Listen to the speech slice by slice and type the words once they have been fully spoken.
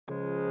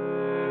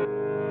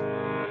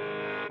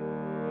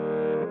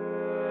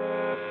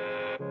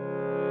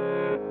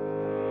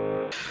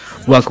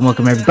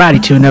Welcome everybody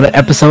to another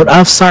episode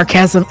of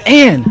Sarcasm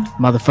and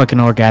Motherfucking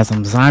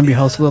Orgasms. I'm your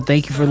host, Will.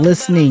 Thank you for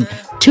listening,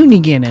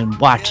 tuning in, and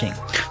watching.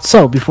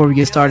 So, before we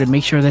get started,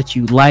 make sure that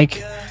you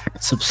like,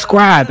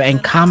 subscribe,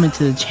 and comment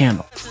to the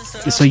channel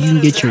so you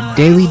can get your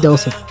daily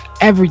dose of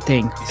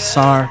everything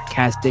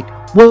sarcastic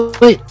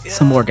with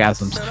some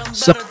orgasms.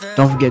 So,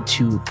 don't forget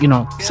to,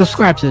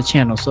 subscribe to the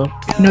channel so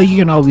you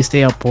can always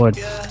stay up on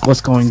what's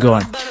going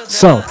on.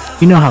 So,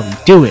 you know how we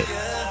do it.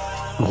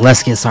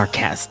 Let's get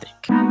sarcastic.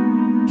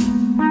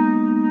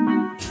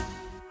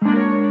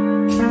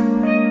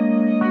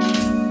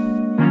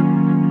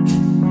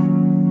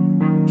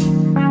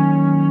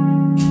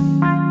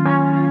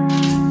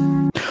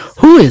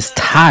 Who is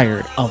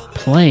tired of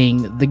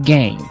playing the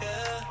game?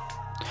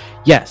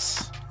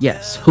 Yes.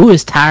 Who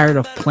is tired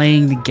of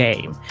playing the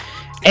game?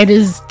 It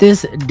is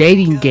this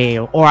dating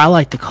game, or I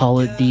like to call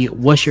it the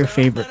what's your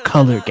favorite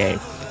color game,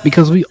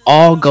 because we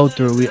all go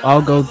through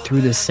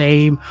the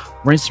same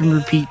rinse and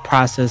repeat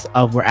process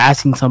of we're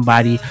asking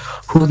somebody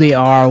who they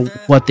are,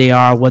 what they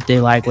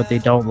like, what they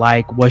don't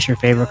like, what's your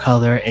favorite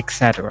color,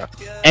 etc.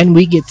 And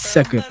we get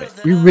sick of it.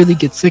 We really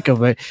get sick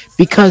of it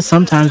because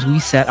sometimes we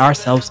set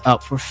ourselves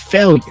up for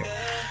failure.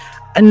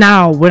 And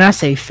now, when I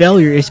say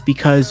failure, it's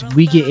because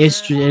we get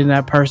interested in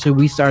that person,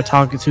 we start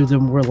talking to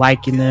them, we're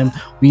liking them,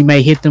 we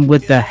may hit them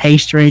with the "hey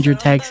stranger"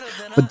 text,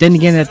 but then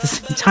again, at the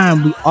same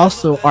time, we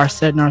also are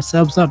setting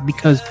ourselves up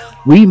because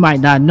we might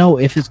not know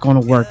if it's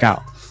going to work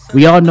out.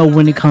 We all know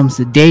when it comes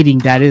to dating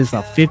that is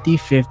a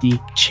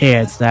 50-50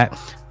 chance that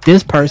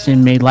this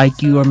person may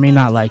like you or may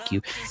not like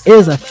you. It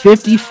is a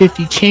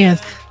 50-50 chance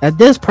that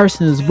this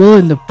person is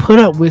willing to put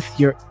up with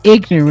your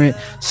ignorant,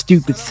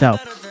 stupid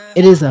self.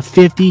 It is a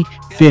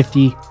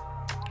 50-50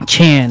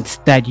 chance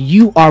that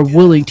you are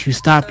willing to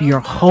stop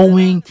your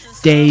hoeing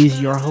days,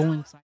 your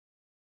hoeing cycle,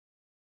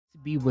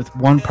 to be with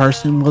one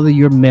person, whether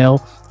you're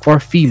male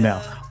or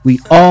female. We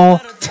all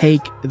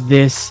take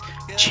this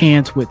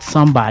chance with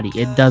somebody.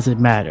 It doesn't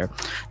matter.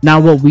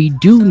 Now, what we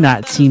do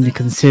not seem to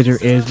consider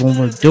is when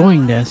we're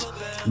doing this,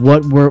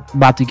 what we're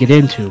about to get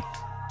into.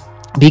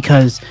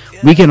 Because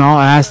we can all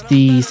ask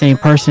the same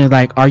person,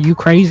 like, are you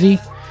crazy?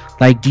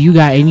 Like, do you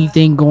got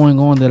anything going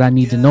on that I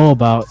need to know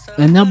about?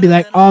 And they'll be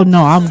like, oh,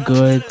 no, I'm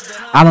good.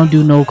 I don't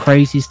do no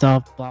crazy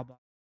stuff. Blah, blah,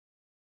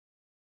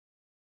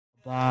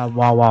 blah,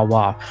 blah, blah,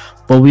 blah.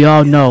 But we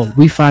all know,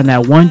 we find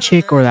that one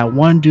chick or that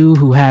one dude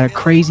who had a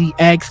crazy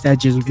ex that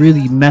just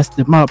really messed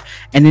them up.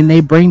 And then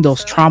they bring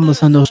those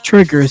traumas and those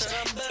triggers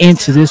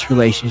into this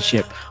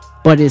relationship.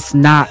 But it's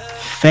not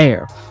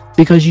fair,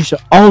 because you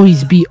should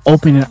always be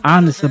open and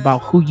honest about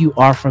who you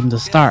are from the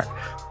start.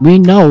 We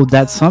know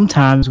that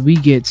sometimes we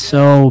get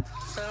so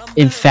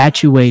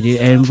infatuated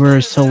and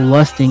we're so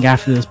lusting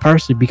after this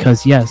person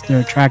because, yes, they're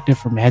attractive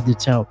from head to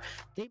toe.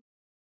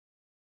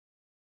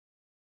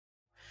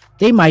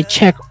 They might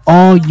check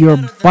all your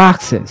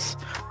boxes,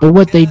 but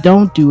what they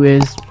don't do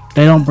is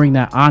they don't bring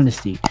that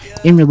honesty.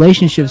 In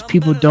relationships,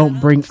 people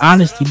don't bring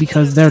honesty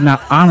because they're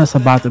not honest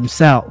about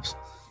themselves.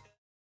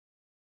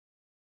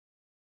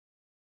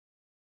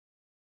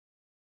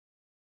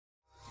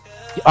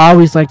 I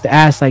always like to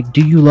ask, like,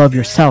 do you love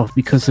yourself?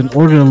 Because in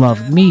order to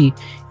love me,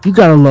 you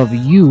gotta love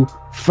you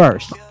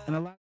first.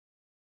 And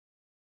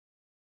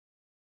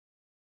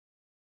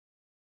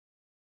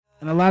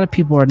a lot of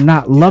people are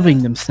not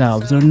loving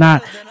themselves. They're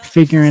not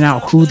figuring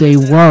out who they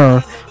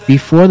were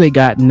before they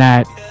got in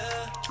that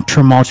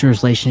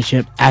tumultuous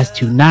relationship as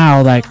to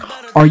now, like,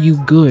 are you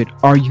good?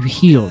 Are you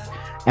healed?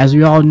 As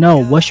we all know,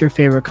 what's your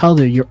favorite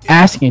color? You're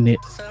asking it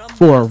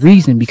for a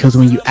reason, because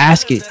when you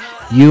ask it,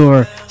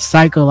 you're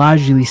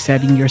psychologically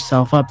setting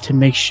yourself up to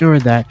make sure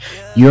that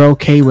you're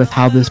okay with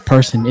how this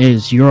person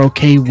is. You're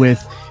okay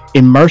with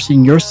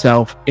immersing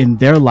yourself in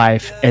their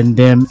life and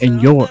them in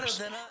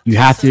yours. You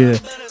have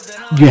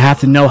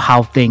to know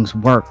how things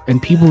work,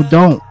 and people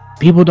don't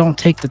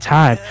take the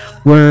time.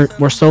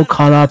 We're so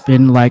caught up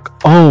in, like,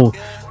 oh,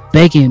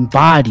 begging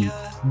body,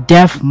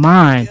 deaf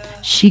mind,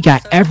 she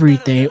got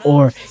everything,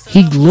 or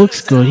he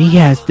looks good, he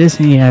has this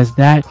and he has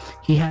that,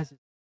 he has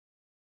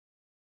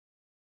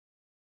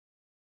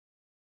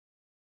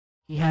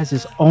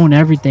his own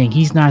everything.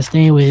 He's not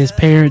staying with his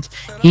parents.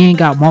 He ain't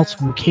got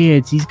multiple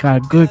kids. He's got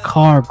a good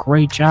car,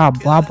 great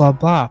job, blah, blah,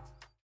 blah.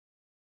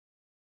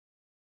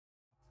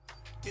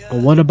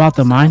 But what about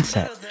the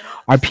mindset?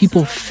 Are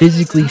people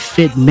physically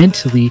fit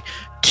mentally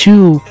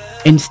to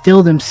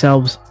instill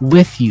themselves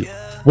with you?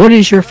 What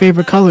is your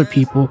favorite color,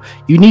 people?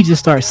 You need to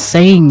start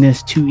saying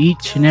this to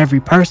each and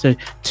every person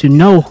to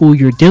know who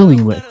you're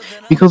dealing with.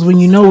 Because when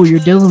you know who you're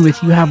dealing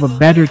with, you have a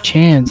better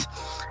chance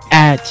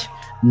at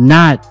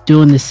not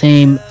doing the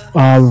same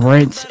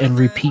rinse and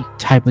repeat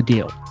type of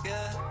deal.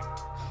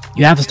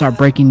 You have to start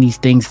breaking these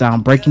things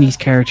down, breaking these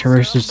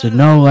characteristics to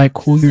know, like,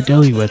 who you're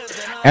dealing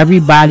with.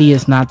 Everybody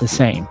is not the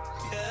same.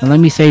 And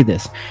let me say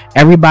this,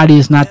 everybody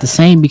is not the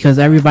same, because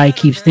everybody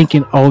keeps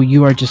thinking, oh,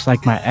 you are just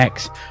like my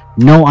ex.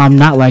 No, I'm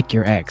not like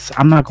your ex.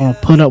 I'm not going to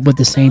put up with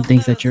the same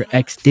things that your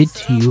ex did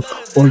to you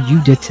or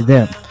you did to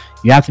them.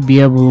 You have to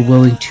be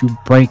willing to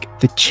break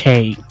the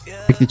chain.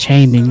 break the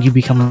chain, then you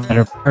become a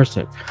better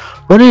person.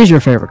 What is your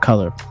favorite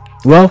color?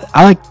 Well,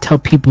 I like to tell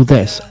people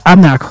this.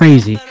 I'm not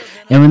crazy.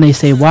 And when they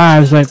say why, I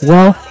was like,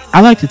 well,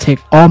 I like to take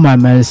all my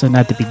medicine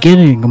at the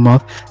beginning of the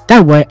month.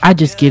 That way, I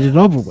just get it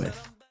over with.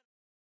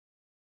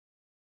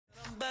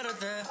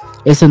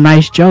 It's a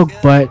nice joke,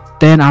 but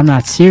then I'm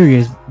not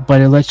serious.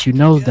 But it lets you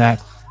know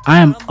that I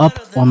am up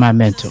on my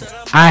mental.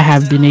 I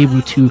have been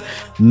able to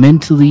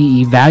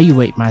mentally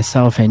evaluate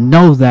myself and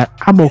know that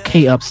I'm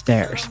okay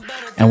upstairs.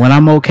 And when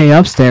I'm okay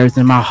upstairs,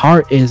 then my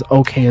heart is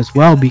okay as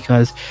well,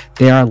 because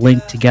they are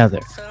linked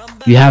together.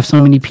 You have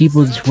so many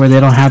people where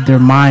they don't have their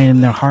mind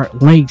and their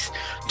heart links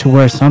to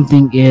where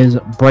something is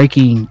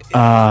breaking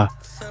the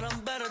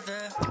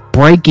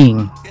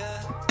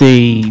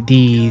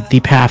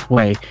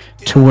pathway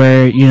to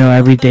where, you know,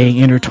 everything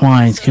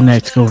intertwines,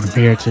 connects, go from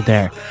here to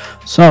there.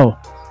 So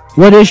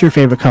what is your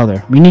favorite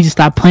color? We need to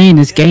stop playing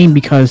this game,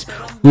 because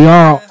we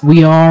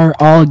are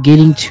all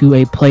getting to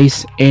a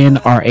place in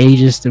our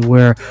ages to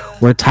where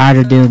we're tired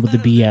of dealing with the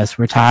BS.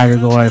 We're tired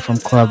of going from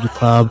club to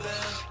club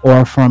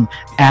or from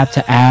app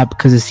to app,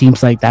 because it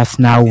seems like that's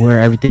now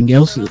where everything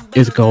else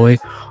is going,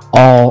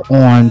 all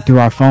on through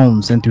our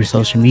phones and through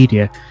social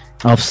media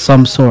of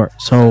some sort.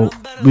 So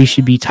we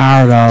should be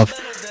tired of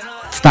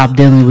stop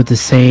dealing with the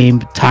same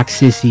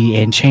toxicity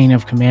and chain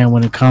of command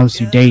when it comes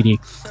to dating,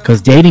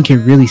 because dating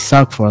can really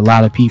suck for a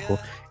lot of people.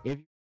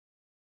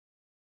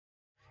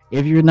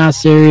 If you're not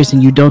serious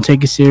and you don't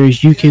take it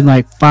serious, you can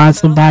like find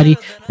somebody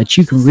that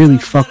you can really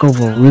fuck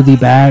over really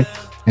bad,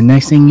 and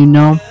next thing you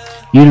know,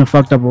 you done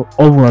fucked up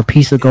over a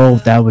piece of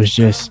gold that was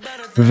just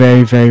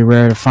very, very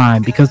rare to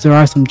find. Because there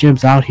are some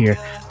gems out here.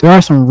 There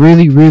are some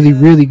really, really,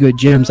 really good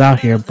gems out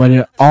here, but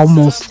it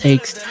almost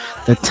takes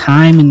the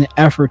time and the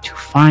effort to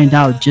find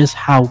out just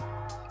how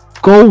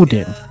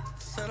golden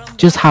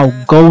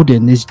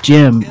this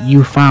gem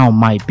you found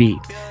might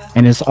be.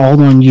 And it's all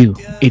on you.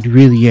 It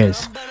really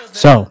is.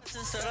 So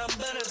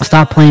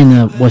stop playing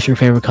the what's your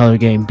favorite color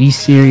game. Be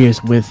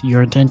serious with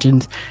your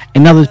intentions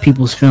and other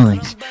people's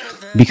feelings.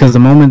 Because the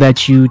moment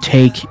that you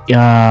take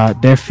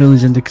their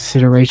feelings into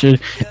consideration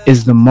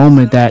is the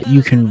moment that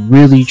you can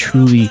really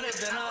truly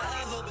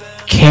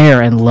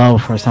care and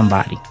love for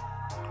somebody.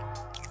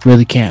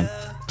 Really can.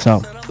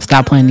 So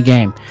stop playing the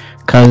game,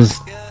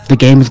 because the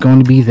game is going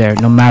to be there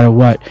no matter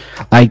what.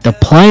 Like, the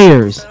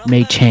players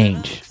may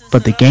change,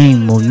 but the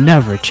game will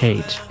never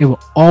change. It will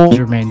always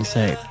remain the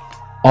same.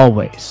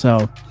 Always.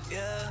 So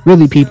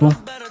really, people,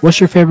 what's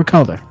your favorite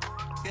color?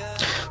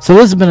 So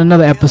this has been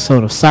another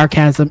episode of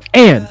Sarcasm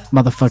and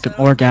Motherfucking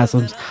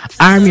Orgasms.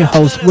 I'm your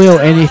host, Will,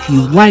 and if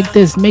you like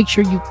this, make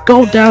sure you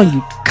go down,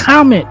 you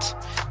comment,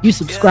 you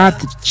subscribe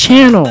to the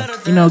channel,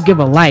 you know, give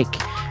a like.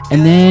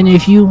 And then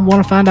if you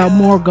want to find out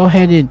more, go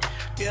ahead and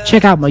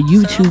check out my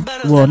YouTube,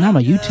 well, not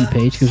my YouTube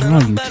page, because we're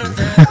on YouTube.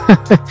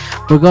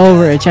 But go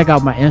over and check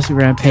out my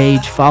Instagram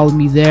page. Follow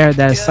me there.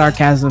 That is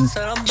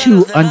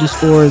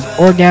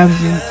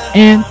sarcasm2_orgasm,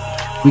 and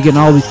we can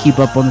always keep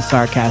up on the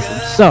sarcasm.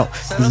 So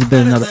this has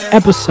been another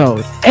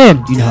episode,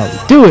 and you know how we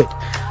do it.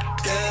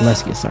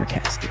 Let's get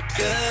sarcastic.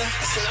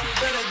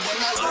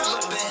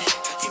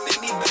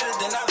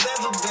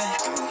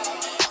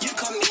 You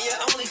call me your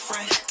only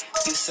friend.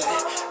 You say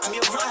I'm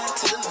your ride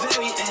to the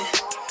very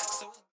end.